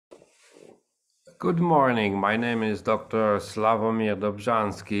Good morning. My name is Dr. Slawomir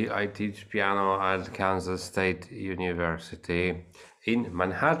Dobrzanski. I teach piano at Kansas State University in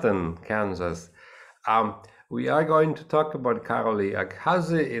Manhattan, Kansas. We are going to talk about Károly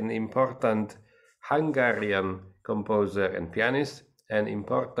Aggházy, an important Hungarian composer and pianist, an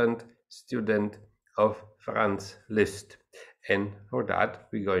important student of Franz Liszt. And for that,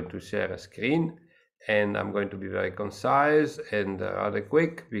 we're going to share a screen, and I'm going to be very concise and rather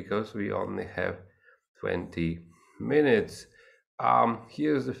quick because we only have 20 minutes.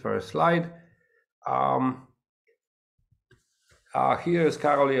 Here's the first slide. Here's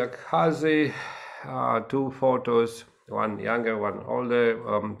Károly Aggházy, two photos, one younger, one older.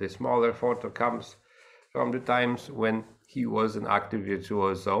 The smaller photo comes from the times when he was an active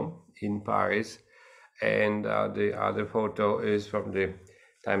virtuoso in Paris, and the other photo is from the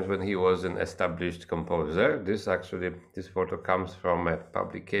times when he was an established composer. This photo comes from a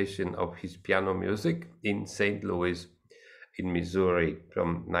publication of his piano music in St. Louis in Missouri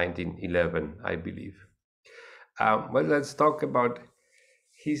from 1911, I believe. Well, let's talk about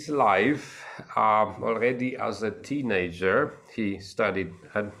his life. Already as a teenager, he studied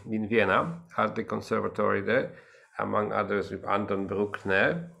in Vienna at the conservatory there, among others with Anton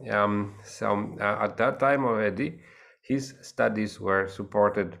Bruckner. At that time already, his studies were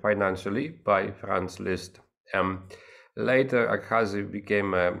supported financially by Franz Liszt. Later, Aggházy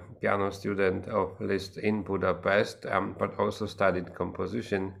became a piano student of Liszt in Budapest, but also studied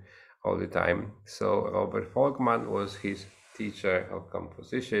composition all the time. So Robert Folkman was his teacher of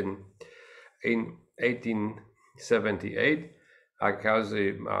composition. In 1878,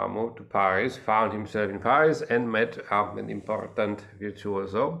 Aggházy moved to Paris, found himself in Paris, and met an important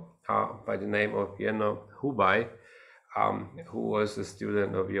virtuoso by the name of Jenő Hubay, who was a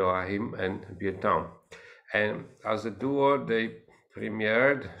student of Joachim and Vieuxtemps. And as a duo, they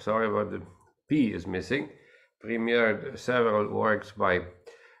premiered, sorry about the P is missing, premiered several works by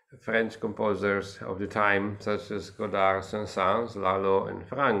French composers of the time, such as Godard, Saint-Saëns, Lalo, and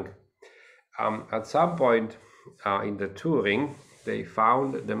Franck. At some point in the touring, they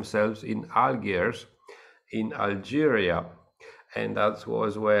found themselves in Algiers, in Algeria, and that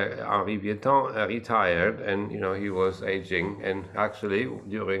was where Henri Vieuxtemps retired, and he was aging. And actually,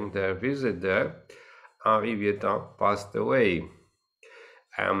 during their visit there, Henri Vieuxtemps passed away.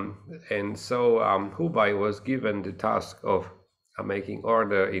 And so Hubay was given the task of making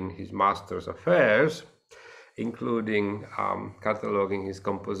order in his master's affairs, including cataloging his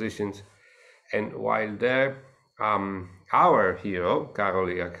compositions. And while there, our hero,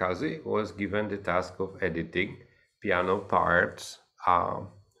 Károly Aggházy, was given the task of editing piano parts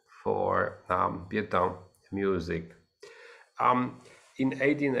for Vieuxtemps music. In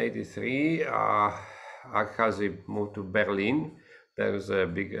 1883, Aggházy moved to Berlin. There was a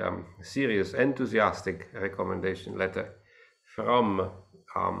big, serious, enthusiastic recommendation letter from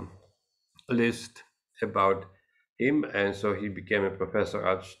Liszt about him, and so he became a professor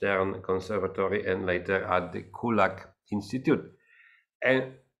at Stern Conservatory and later at the Kulak Institute.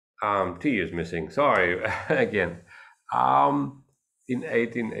 And T is missing, sorry, again. In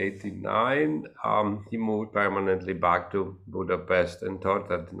 1889, he moved permanently back to Budapest and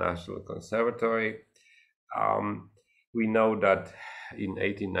taught at the National Conservatory. We know that in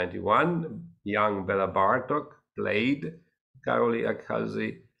 1891, young Bela Bartok played Károly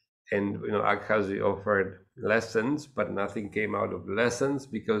Aggházy, and Aggházy offered lessons, but nothing came out of the lessons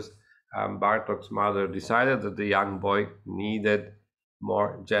because Bartok's mother decided that the young boy needed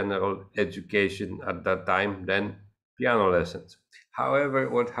more general education at that time than piano lessons. However,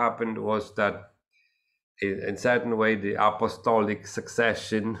 what happened was that in a certain way the apostolic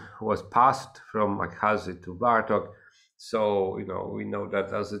succession was passed from Aggházy to Bartok. So we know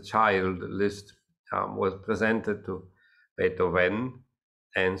that as a child, Liszt was presented to Beethoven,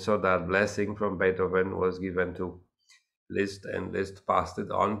 and so that blessing from Beethoven was given to Liszt, and Liszt passed it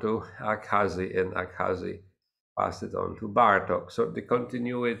on to Aggházy, and Aggházy passed it on to Bartok. So the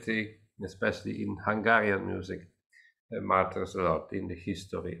continuity, especially in Hungarian music, matters a lot in the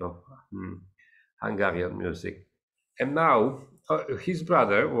history of Hungarian music. And now, his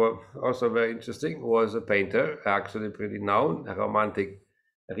brother, also very interesting, was a painter, actually pretty known, a romantic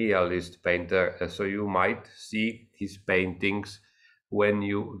realist painter. So you might see his paintings when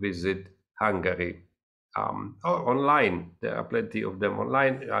you visit Hungary. Or online, there are plenty of them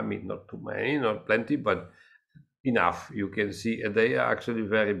online. I mean, not too many, not plenty, but enough. You can see they are actually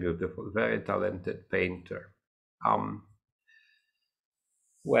very beautiful, very talented painter.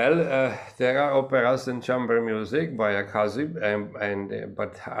 Well, there are operas and chamber music by Aggházy,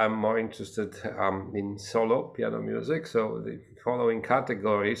 but I'm more interested in solo piano music. So the following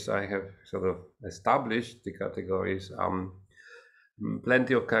categories I have sort of established the categories.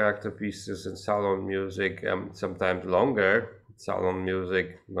 Plenty of character pieces and salon music, sometimes longer salon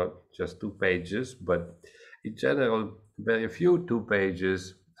music, not just 2 pages, but in general, very few 2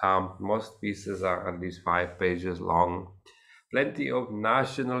 pages. Most pieces are at least 5 pages long. Plenty of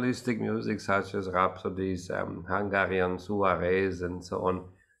nationalistic music, such as rhapsodies, Hungarian soirees, and so on,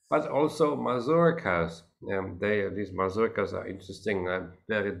 but also mazurkas. These mazurkas are interesting,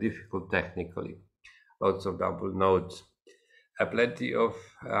 very difficult technically, lots of double notes. Plenty of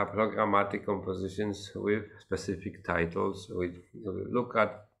programmatic compositions with specific titles. We look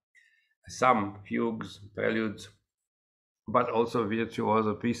at some fugues, preludes, but also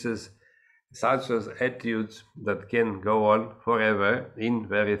virtuoso pieces such as etudes that can go on forever in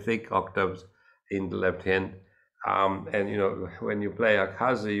very thick octaves in the left hand. And when you play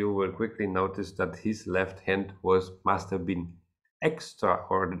Aggházy, you will quickly notice that his left hand must have been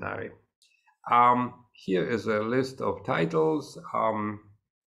extraordinary. Here is a list of titles.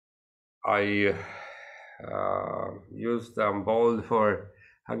 I used bold for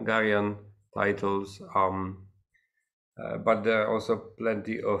Hungarian titles, but there are also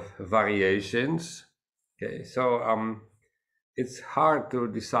plenty of variations. Okay, so it's hard to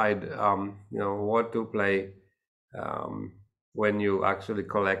decide, what to play when you actually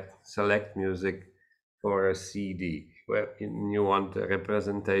select music for a CD, where you want a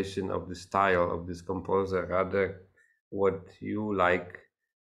representation of the style of this composer, rather what you like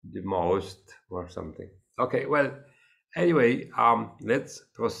the most or something. Okay, well, anyway, let's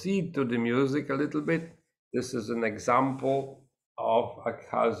proceed to the music a little bit. This is an example of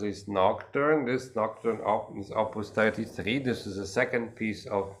Aggházy's Nocturne. This Nocturne is Opus 33. This is the second piece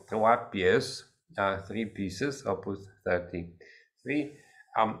of trois pièces, 3 pieces, Opus 33.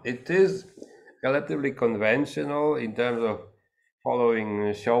 It is relatively conventional in terms of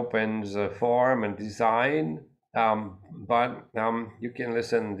following Chopin's form and design, but you can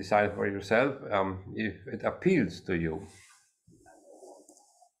listen and decide for yourself if it appeals to you.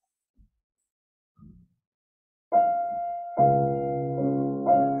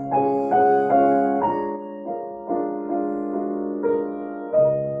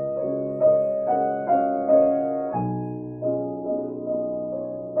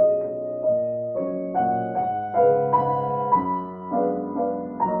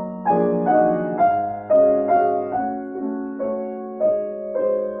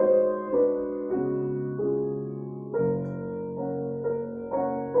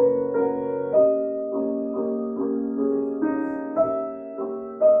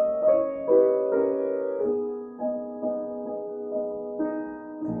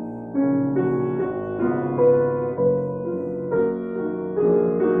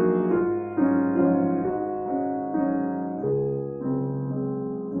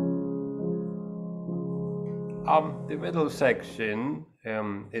 The middle section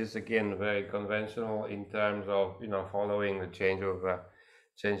is again very conventional in terms of following the change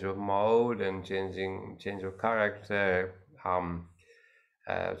of mode and change of character,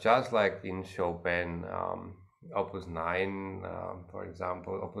 just like in Chopin. Opus 9, for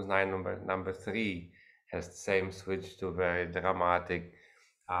example, Opus 9 number 3 has the same switch to very dramatic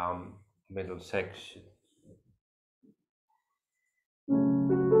middle section.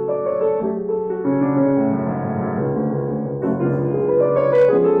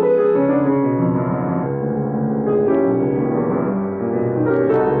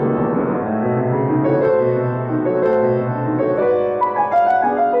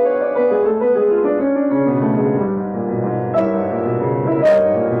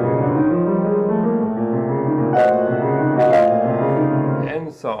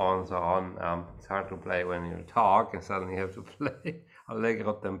 So on. It's hard to play when you talk and suddenly you have to play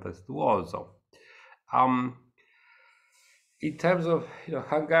Allegro tempestuoso. In terms of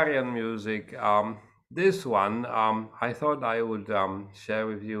Hungarian music, this one I thought I would share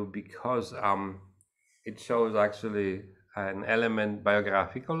with you because it shows actually an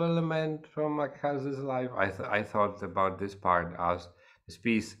biographical element from Aggházy's life. I thought about this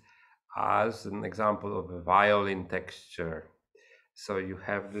piece as an example of a violin texture. So you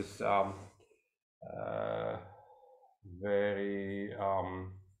have this very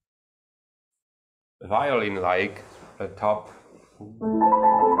violin-like top.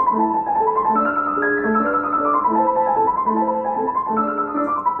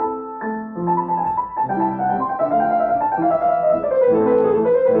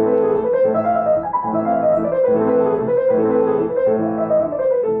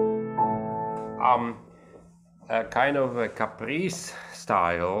 kind of a caprice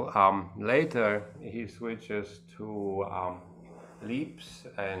style. Later, he switches to leaps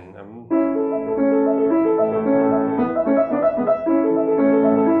and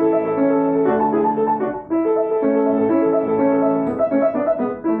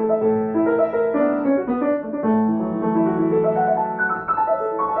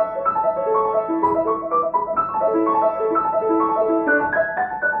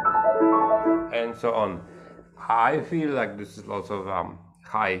so on. I feel like this is lots of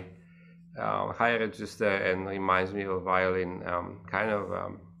high register and reminds me of violin, kind of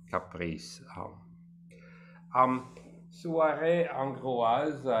caprice. Soirée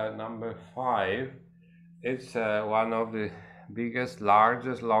Hongroise, number 5. It's one of the biggest,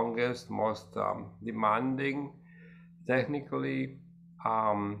 largest, longest, most demanding, technically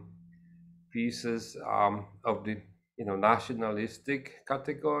pieces of the nationalistic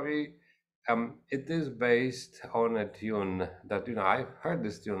category. It is based on a tune that I've heard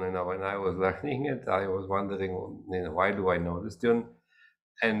this tune. When I was learning it, I was wondering, why do I know this tune?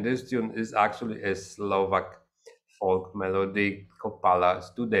 And this tune is actually a Slovak folk melody, Kopala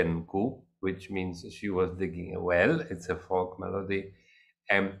Studenku, which means she was digging a well. It's a folk melody,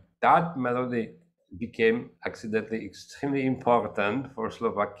 and that melody became accidentally extremely important for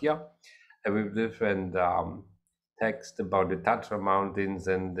Slovakia, with different text about the Tatra Mountains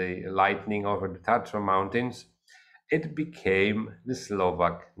and the lightning over the Tatra Mountains. It became the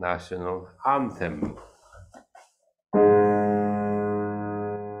Slovak national anthem.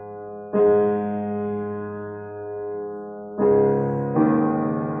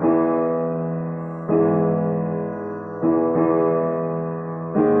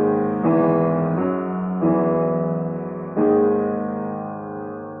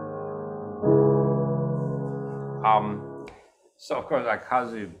 So of course,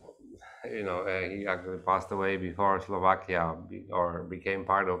 Aggházy, he actually passed away before Slovakia or became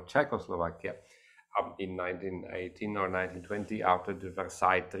part of Czechoslovakia in 1918 or 1920 after the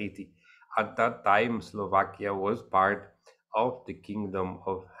Versailles Treaty. At that time, Slovakia was part of the Kingdom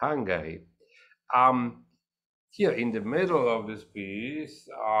of Hungary. Here in the middle of this piece,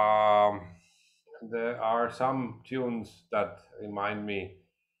 there are some tunes that remind me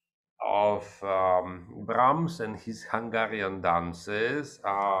of Brahms and his Hungarian dances.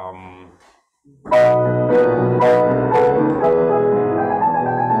 And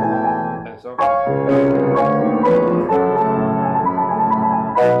so,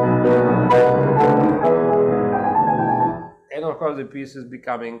 and of course the piece is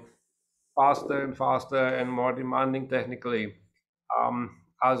becoming faster and faster and more demanding technically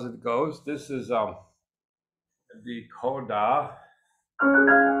as it goes. This is the coda.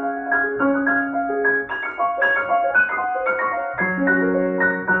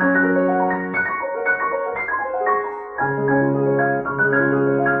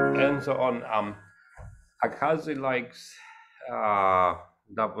 And so on. Aggházy likes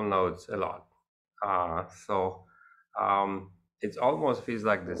double notes a lot. So it almost feels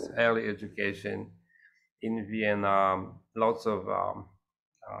like this early education in Vienna, lots of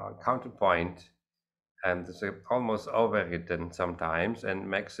counterpoint, and it's almost overwritten sometimes and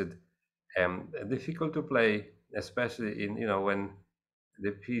makes it difficult to play, especially in when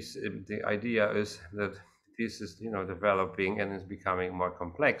the piece, the idea is that the piece is developing and is becoming more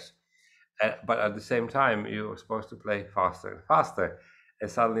complex, but at the same time you're supposed to play faster and faster,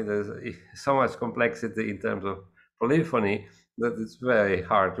 and suddenly there's so much complexity in terms of polyphony that it's very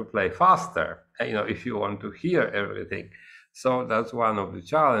hard to play faster, if you want to hear everything. So that's one of the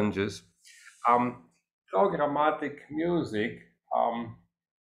challenges. Programmatic music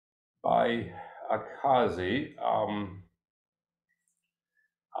by Aggházy.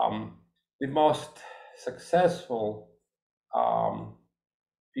 The most successful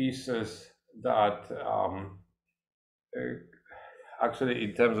pieces that actually,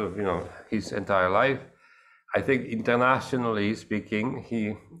 in terms of his entire life, I think internationally speaking,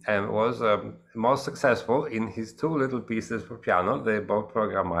 he was most successful in his two little pieces for piano. They're both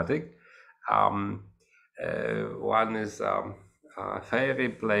programmatic. One is Fairy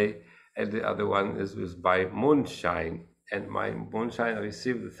Play, and the other one was by Moonshine. And my Moonshine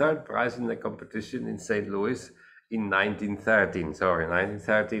received the 3rd prize in the competition in St. Louis in 1913. Sorry,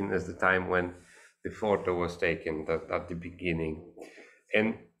 1913 is the time when the photo was taken, at the beginning.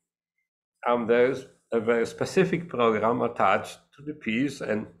 And there's a very specific program attached to the piece,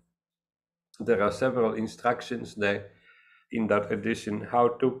 and there are several instructions there in that edition how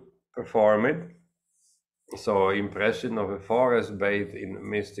to perform it. So impression of a forest bathed in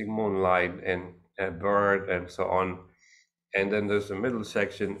mystic moonlight and a bird and so on. And then there's a middle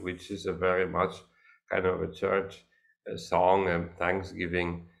section, which is a very much kind of a church a song, a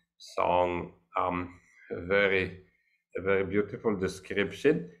Thanksgiving song. A very beautiful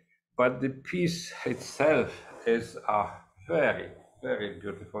description. But the piece itself is very, very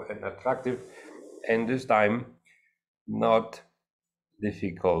beautiful and attractive, and this time not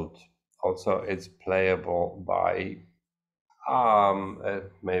difficult. Also, it's playable by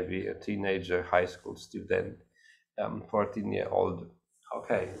maybe a teenager, high school student, 14-year-old.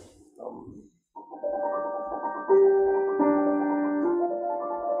 Okay.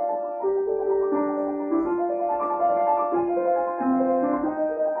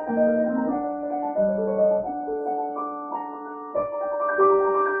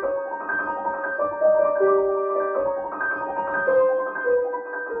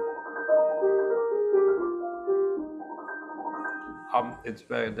 Um, it's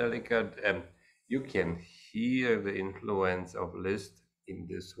very delicate, and you can hear the influence of Liszt in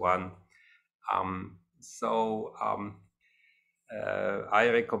this one. I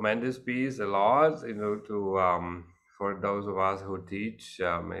recommend this piece a lot, to for those of us who teach,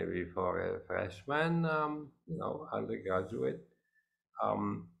 maybe for a freshman, undergraduate.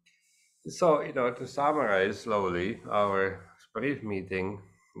 Um, to summarize slowly our brief meeting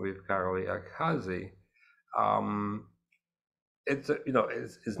with Károly Aggházy, um, it's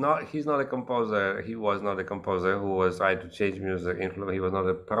not, he's not a composer, he was not a composer who was trying to change music, he was not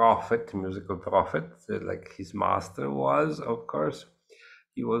a prophet, musical prophet, like his master was, of course.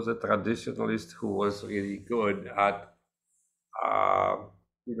 He was a traditionalist who was really good at, uh,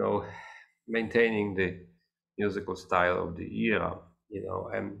 you know, maintaining the musical style of the era,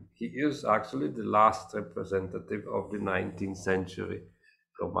 and he is actually the last representative of the 19th century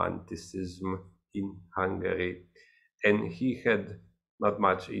Romanticism in Hungary. And he had not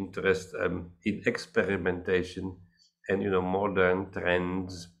much interest in experimentation and, modern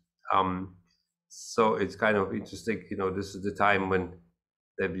trends. So it's kind of interesting, this is the time when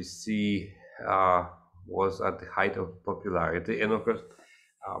Debussy was at the height of popularity. And of course,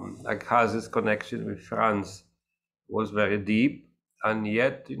 Aggházy's connection with France was very deep, and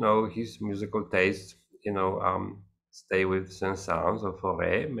yet, his musical taste, stay with Saint-Saëns or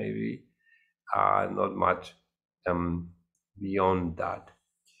Fauré, maybe, not much um, beyond that.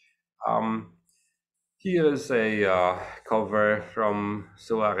 Here is a cover from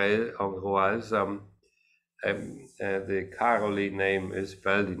Soirée Hongroise. The Károly name is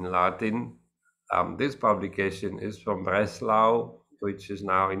spelled in Latin. This publication is from Breslau, which is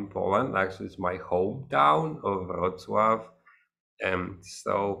now in Poland. Actually, it's my hometown of Wrocław.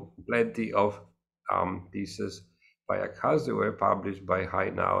 So plenty of pieces by Aggházy were published by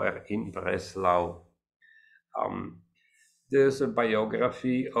Heinauer in Breslau. There's a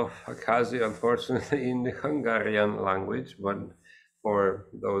biography of Aggházy, unfortunately, in the Hungarian language, but for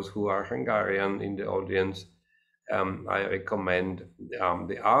those who are Hungarian in the audience, I recommend.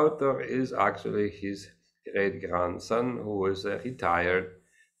 The author is actually his great grandson, who is a retired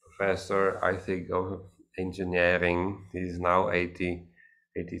professor, I think, of engineering. He's now 80,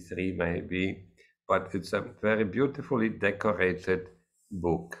 83 maybe, but it's a very beautifully decorated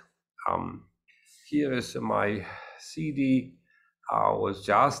book. Here is my CD, was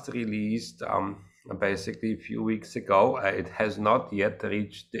just released basically a few weeks ago. It has not yet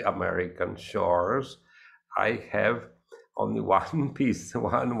reached the American shores. I have only one piece,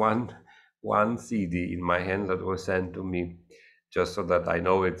 one CD in my hand that was sent to me, just so that I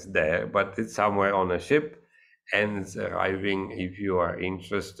know it's there, but it's somewhere on a ship and it's arriving. If you are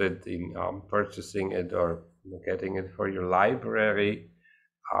interested in purchasing it or getting it for your library,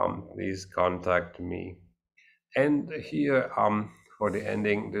 please contact me. And here, for the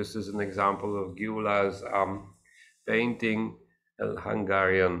ending, this is an example of Gyula's painting, a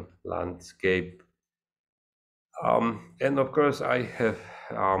Hungarian landscape. And of course, I have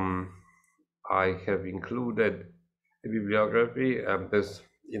included the bibliography.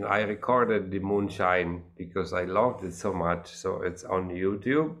 I recorded the Moonshine because I loved it so much, so it's on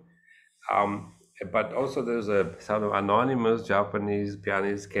YouTube. But also there's a sort of anonymous Japanese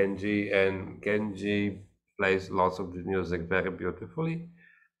pianist, Kenji, and Kenji plays lots of the music very beautifully.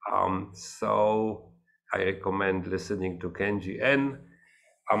 So I recommend listening to Kenji. And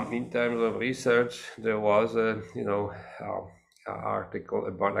in terms of research, there was a article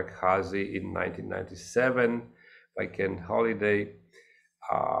about Aggházy in 1997 by Ken Holiday,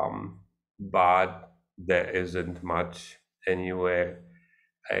 but there isn't much anywhere,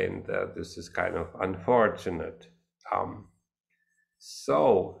 and this is kind of unfortunate.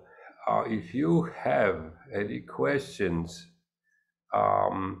 So if you have any questions,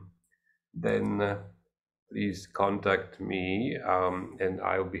 then please contact me, and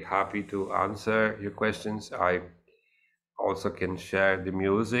I'll be happy to answer your questions. I also can share the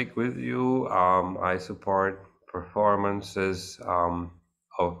music with you. I support performances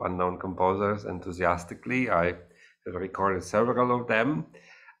of unknown composers enthusiastically. I have recorded several of them.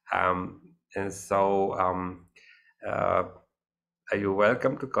 And so uh, you're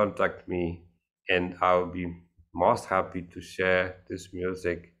welcome to contact me, and I'll be most happy to share this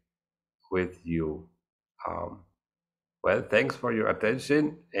music with you. Well, thanks for your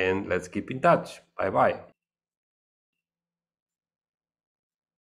attention, and let's keep in touch. Bye bye.